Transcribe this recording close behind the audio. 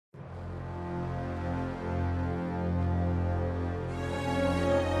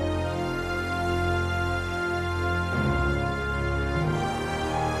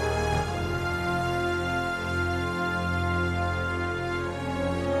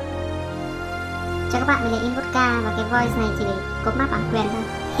cho các bạn mình là in vodka và cái voice này chỉ để có map bản quyền thôi.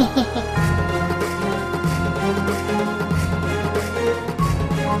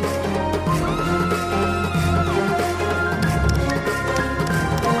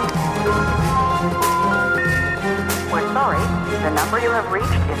 We're sorry, the number you have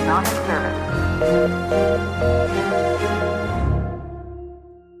reached is not in service.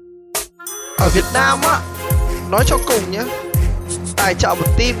 Ở Việt Nam á, nói cho cùng nhá, tài trợ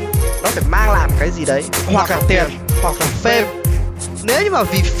một team nó phải mang làm cái gì đấy, hoặc là tiền hoặc là fame. Nếu như mà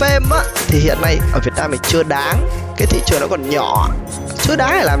vì fame á thì hiện nay ở Việt Nam mình chưa đáng, cái thị trường nó còn nhỏ, chưa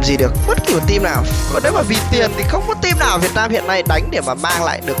đáng để làm gì được bất kỳ một team nào. Còn nếu mà vì tiền thì không có team nào ở Việt Nam hiện nay đánh để mà mang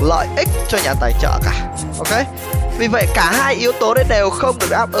lại được lợi ích cho nhà tài trợ cả. Ok, vì vậy cả hai yếu tố đấy đều không được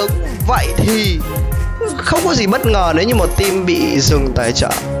đáp ứng. Vậy thì không có gì bất ngờ nếu như một team bị dừng tài trợ.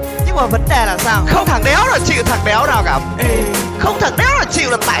 Nhưng mà vấn đề là sao? Không thằng đéo nào chịu thằng đéo nào cả. Không thằng đéo nào chịu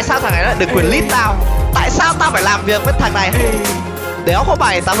là tại sao thằng này lại được quyền lead tao? Tại sao tao phải làm việc với thằng này? Đéo có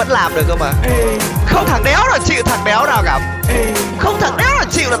mày tao vẫn làm được cơ mà. Không thằng đéo nào chịu thằng đéo nào cả. Không thằng đéo nào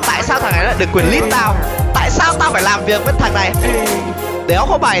chịu là tại sao thằng này lại được quyền lead tao? Tại sao tao phải làm việc với thằng này? Đéo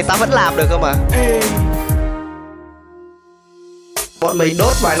có mày tao vẫn làm được cơ mà. Bọn mình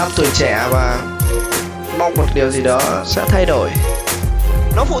đốt vài năm tuổi trẻ và mong một điều gì đó sẽ thay đổi.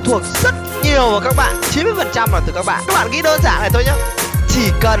 Nó phụ thuộc rất nhiều vào các bạn, 90% là từ các bạn. Các bạn nghĩ đơn giản này thôi nhá.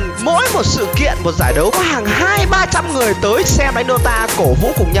 Chỉ cần mỗi một sự kiện, một giải đấu có hàng 200-300 người tới xem đánh Dota, cổ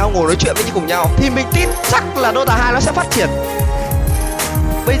vũ cùng nhau, ngồi nói chuyện với nhau cùng nhau, thì mình tin chắc là Dota 2 nó sẽ phát triển.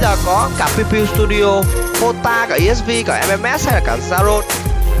 Bây giờ có cả Pewpew Studio, Hota, cả ESV, cả MMS hay là cả Zaro.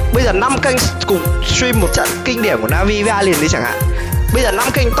 Bây giờ 5 kênh cùng stream một trận kinh điển của Navi với Alien đi chẳng hạn. Bây giờ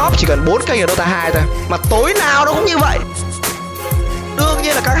 5 kênh top chỉ cần 4 kênh ở Dota 2 thôi. Mà tối nào nó cũng như vậy. Đương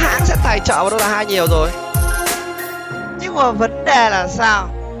nhiên là các hãng sẽ tài trợ vào Dota 2 nhiều rồi. Nhưng mà vấn đề là sao?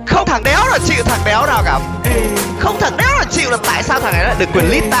 Không thằng đéo nào chịu thằng đéo nào cả. Không thằng đéo nào chịu là tại sao thằng này lại được quyền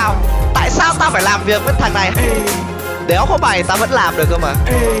lead tao? Tại sao tao phải làm việc với thằng này? Đéo có mày tao vẫn làm được cơ mà.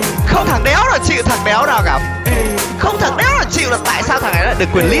 Không thằng đéo nào chịu thằng đéo nào cả. Không thằng đéo nào chịu là tại sao thằng này lại được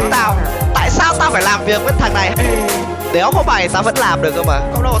quyền lead tao? Tại sao tao phải làm việc với thằng này? Đéo có mày tao vẫn làm được cơ mà.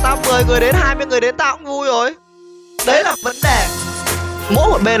 Cộng đồng của tao 10 người đến 20 người đến tao cũng vui rồi. Đấy là vấn đề. Mỗi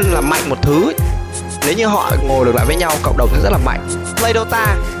một bên là mạnh một thứ. Nếu như họ ngồi được lại với nhau, cộng đồng sẽ rất là mạnh. Play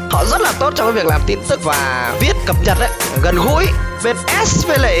Dota họ rất là tốt trong cái việc làm tin tức và viết cập nhật đấy, gần gũi. Bên S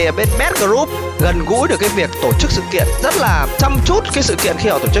với lại bên Bad Group gần gũi được cái việc tổ chức sự kiện, rất là chăm chút cái sự kiện khi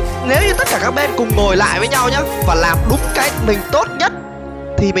họ tổ chức. Nếu như tất cả các bên cùng ngồi lại với nhau nhá và làm đúng cái mình tốt nhất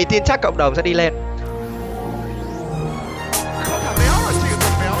thì mình tin chắc cộng đồng sẽ đi lên.